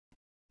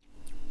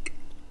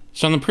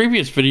So in the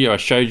previous video I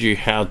showed you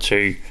how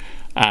to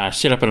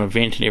set up an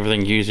event and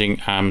everything using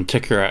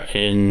Tickera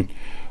in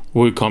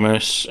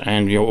WooCommerce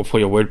and for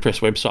your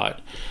WordPress website.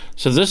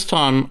 So this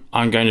time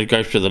I'm going to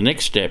go through the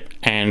next step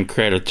and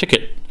create a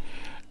ticket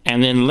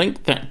and then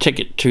link that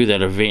ticket to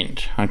that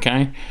event.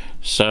 Okay,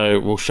 so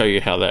we'll show you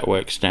how that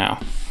works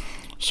now.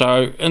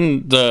 So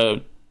in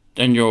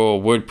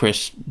your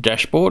WordPress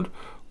dashboard,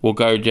 we'll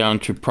go down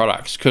to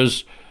products,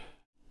 because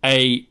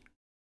a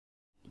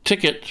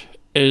ticket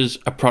is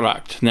a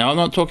product. Now I'm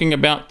not talking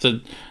about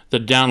the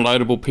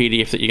downloadable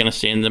PDF that you're going to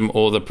send them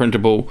or the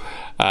printable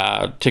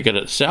ticket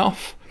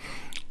itself.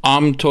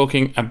 I'm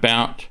talking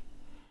about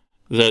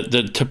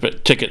the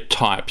ticket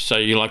type. So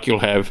you'll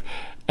have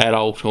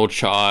adult or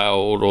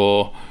child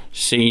or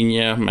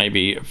senior,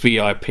 maybe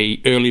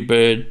VIP, early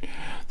bird.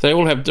 They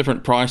all have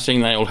different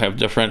pricing. They all have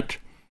different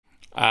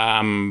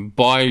time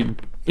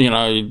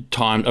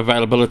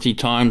availability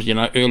times.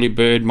 Early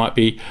bird might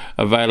be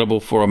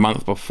available for a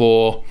month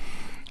before.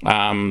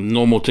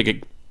 Normal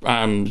ticket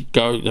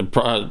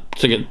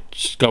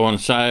tickets go on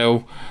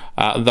sale,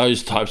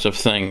 those types of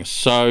things.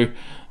 So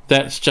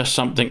that's just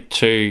something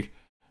to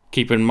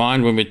keep in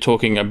mind when we're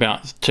talking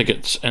about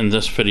tickets in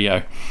this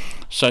video.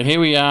 So here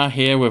we are.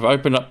 Here we've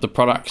opened up the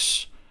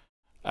products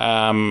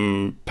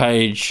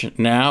page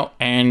now,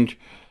 and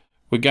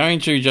we're going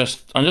to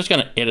I'm just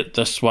going to edit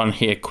this one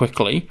here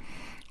quickly,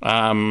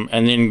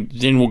 and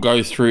then we'll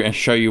go through and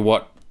show you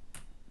how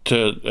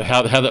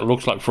that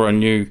looks like for a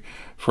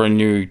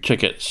new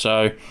ticket.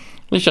 So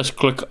let's just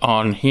click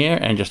on here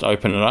and just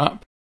open it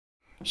up.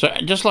 So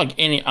just like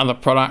any other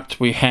product,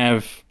 we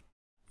have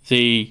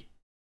the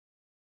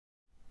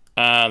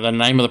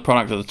name of the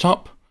product at the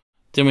top.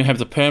 Then we have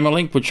the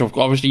permalink, which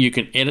obviously you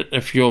can edit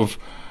if you've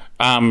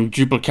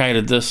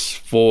duplicated this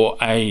for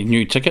a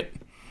new ticket.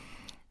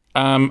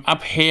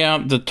 Up here,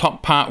 the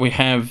top part, we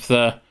have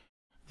the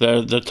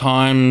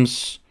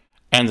times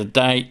and the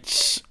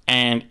dates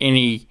and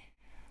any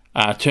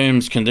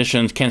terms,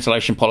 conditions,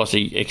 cancellation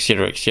policy,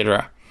 etc.,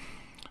 etc.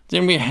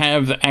 Then we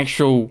have the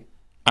actual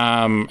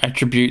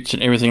attributes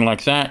and everything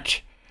like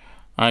that.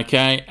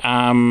 Okay,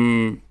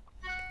 and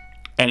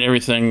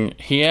everything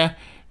here.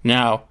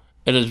 Now,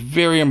 it is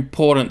very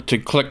important to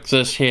click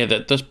this here,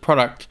 that this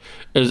product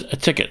is a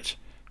ticket,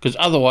 because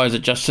otherwise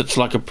it just sits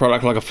like a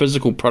product, like a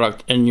physical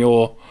product in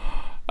your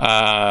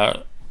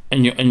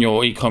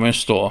e-commerce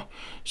store.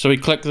 So we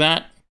click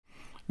that.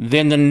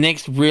 Then the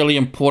next really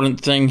important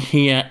thing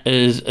here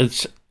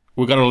is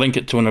we've got to link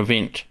it to an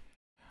event.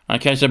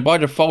 Okay, so by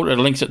default it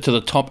links it to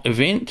the top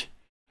event,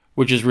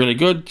 which is really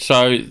good.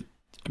 So,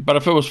 but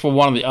if it was for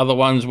one of the other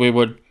ones, we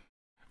would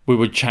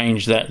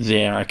change that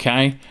there.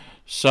 Okay,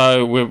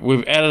 so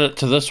we've added it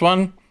to this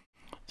one.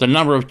 The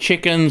number of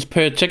check-ins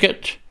per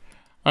ticket.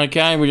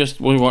 Okay,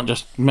 we want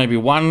just maybe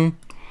one,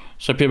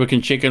 so people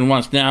can check in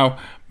once. Now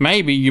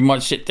maybe you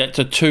might set that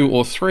to 2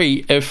 or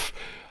 3 if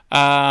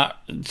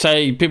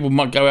say people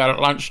might go out at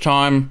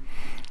lunchtime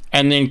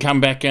and then come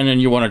back in and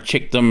you want to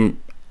check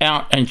them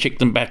out and check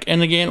them back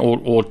in again,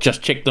 or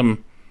just check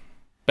them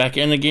back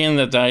in again,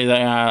 that they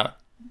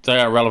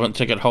are relevant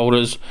ticket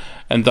holders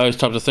and those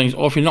types of things.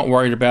 Or if you're not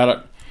worried about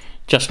it,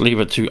 just leave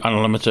it to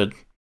unlimited.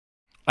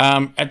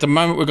 At the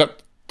moment we've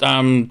got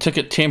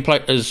ticket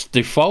template as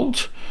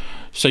default,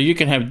 so you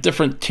can have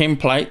different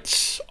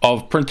templates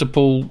of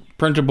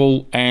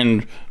printable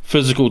and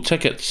physical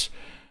tickets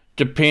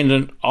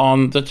dependent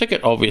on the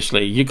ticket.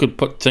 Obviously you could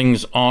put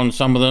things on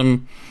some of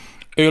them.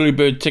 Early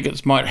bird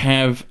tickets might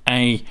have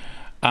a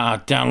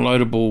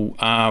downloadable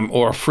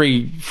or a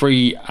free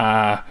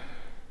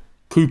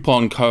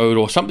coupon code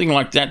or something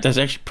like that that's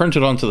actually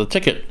printed onto the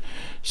ticket,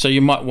 so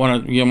you might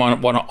want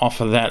to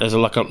offer that as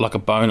like a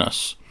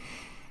bonus.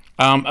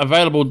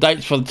 Available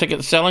dates for the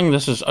ticket selling,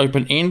 this is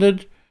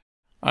open-ended.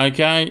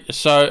 Okay,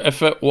 so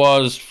if it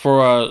was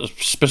for a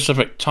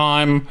specific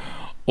time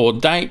or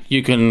date,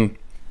 you can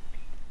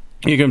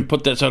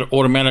put that so it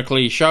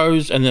automatically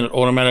shows, and then it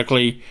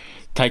automatically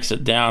takes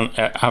it down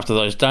after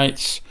those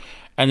dates.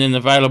 And then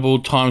available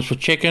times for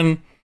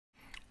check-in,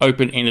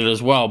 open-ended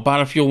as well.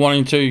 But if you're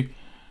wanting to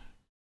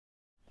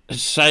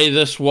say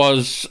this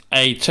was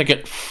a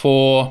ticket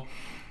for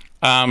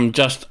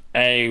just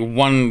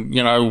an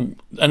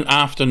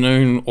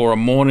afternoon or a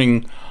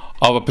morning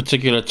of a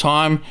particular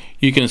time,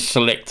 you can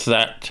select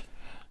that.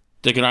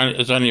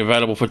 It's only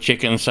available for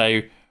check-in,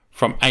 say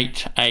from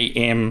 8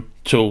 AM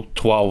till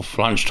 12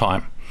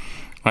 lunchtime.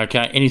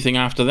 Okay, anything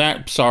after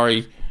that,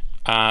 sorry,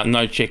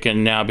 no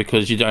check-in now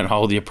because you don't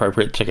hold the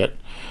appropriate ticket.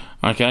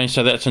 Okay,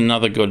 so that's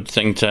another good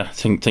thing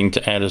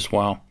to add as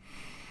well.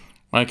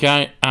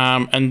 Okay,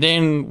 and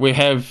then we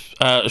have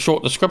a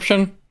short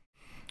description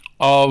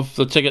of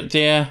the ticket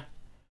there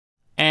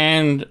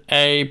and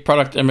a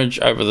product image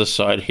over the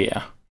side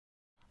here.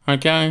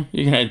 Okay,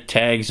 you can add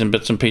tags and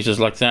bits and pieces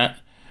like that.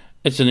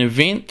 It's an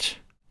event,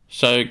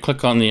 so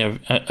click on the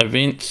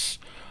events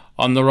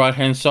on the right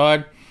hand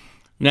side.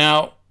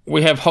 Now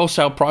we have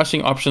wholesale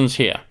pricing options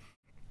here.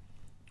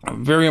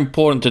 Very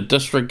important to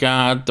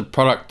disregard the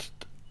product,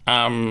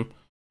 the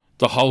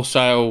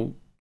wholesale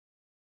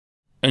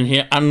in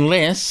here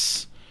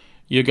unless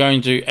you're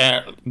going to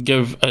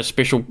give a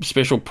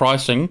special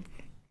pricing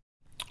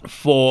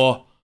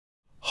for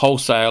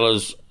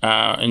wholesalers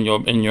in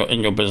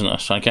your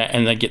business, okay,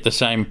 and they get the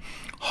same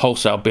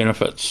wholesale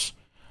benefits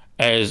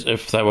as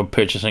if they were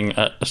purchasing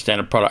a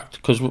standard product.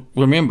 Because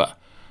remember,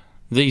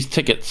 these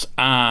tickets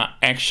are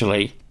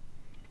actually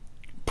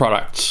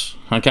products,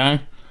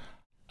 okay.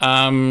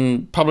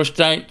 Publish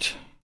date,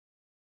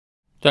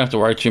 don't have to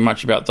worry too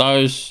much about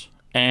those,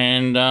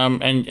 and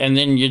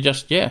then you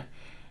just you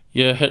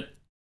hit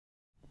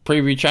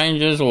preview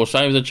changes or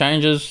save the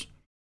changes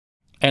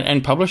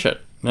and publish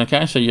it.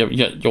 Okay, so you're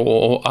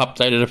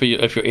updated if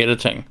you're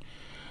editing.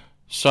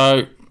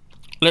 So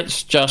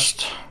let's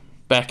just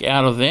back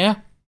out of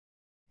there.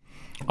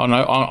 Oh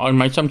no, I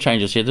made some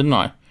changes here, didn't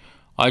I?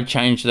 I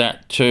changed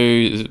that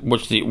to where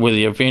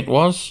the event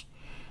was.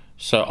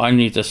 So I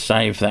need to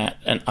save that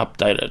and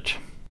update it.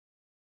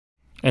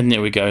 And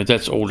there we go,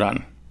 that's all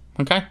done.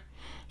 Okay,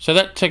 so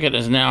that ticket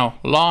is now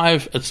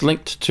live. It's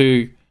linked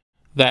to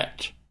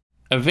that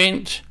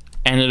event,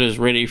 and it is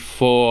ready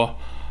for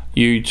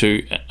you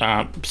to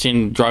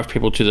drive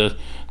people to the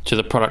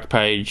product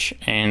page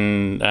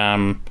and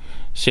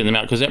send them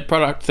out, because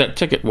that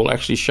ticket will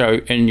actually show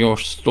in your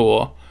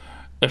store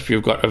if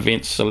you've got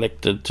events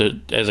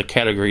selected as a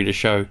category to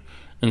show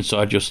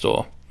inside your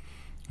store.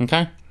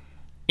 Okay,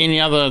 any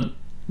other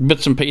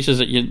bits and pieces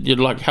that you'd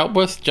like help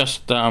with,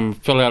 just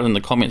fill out in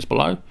the comments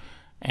below,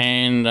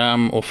 and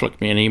or flick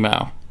me an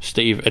email,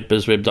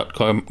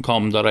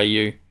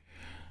 steve@bizweb.com.au,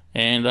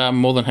 and I'm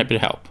more than happy to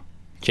help.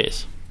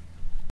 Cheers.